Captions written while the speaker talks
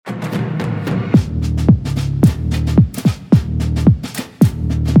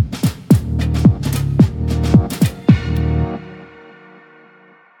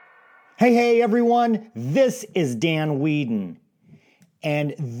Hey everyone, this is Dan Whedon,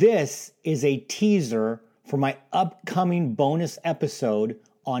 and this is a teaser for my upcoming bonus episode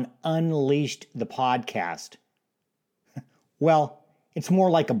on Unleashed the Podcast. Well, it's more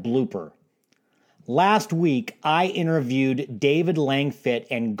like a blooper. Last week, I interviewed David Langfit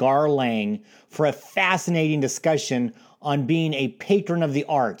and Gar Lang for a fascinating discussion on being a patron of the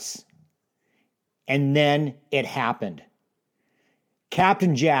arts. And then it happened.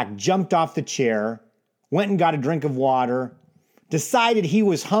 Captain Jack jumped off the chair, went and got a drink of water, decided he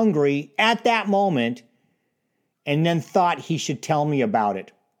was hungry at that moment, and then thought he should tell me about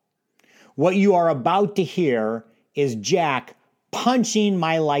it. What you are about to hear is Jack punching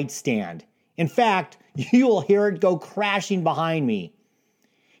my light stand. In fact, you will hear it go crashing behind me.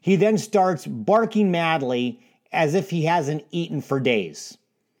 He then starts barking madly as if he hasn't eaten for days.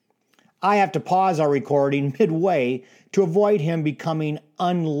 I have to pause our recording midway to avoid him becoming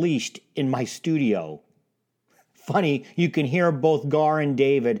unleashed in my studio. Funny, you can hear both Gar and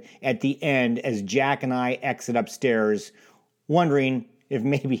David at the end as Jack and I exit upstairs, wondering if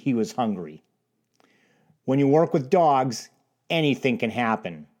maybe he was hungry. When you work with dogs, anything can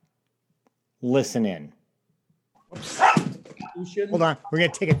happen. Listen in. Hold on, we're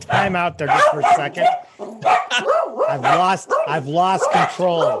going to take a time out there just for a second. I've lost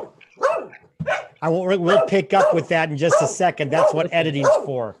control. We'll pick up with that in just a second. That's what editing's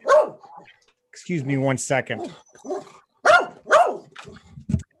for. Excuse me 1 second. Come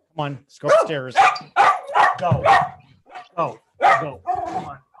on, let's go upstairs. Go. Come on.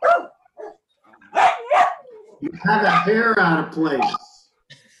 You have a hair out of place.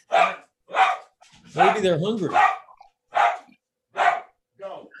 Maybe they're hungry.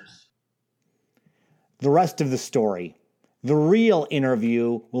 Go. The rest of the story. The real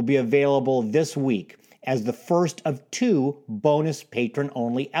interview will be available this week as the first of 2 bonus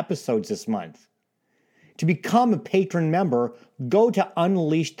patron-only episodes this month. To become a patron member, go to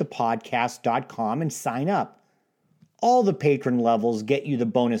unleashthepodcast.com and sign up. All the patron levels get you the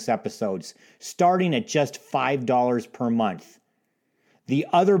bonus episodes, starting at just $5 per month. The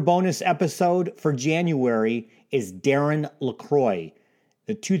other bonus episode for January is Darren LaCroix,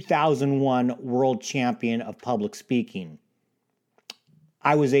 the 2001 world champion of public speaking.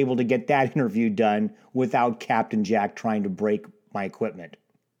 I was able to get that interview done without Captain Jack trying to break my equipment.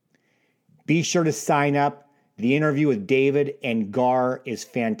 Be sure to sign up. The interview with David and Gar is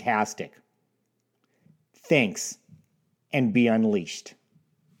fantastic. Thanks, and be unleashed.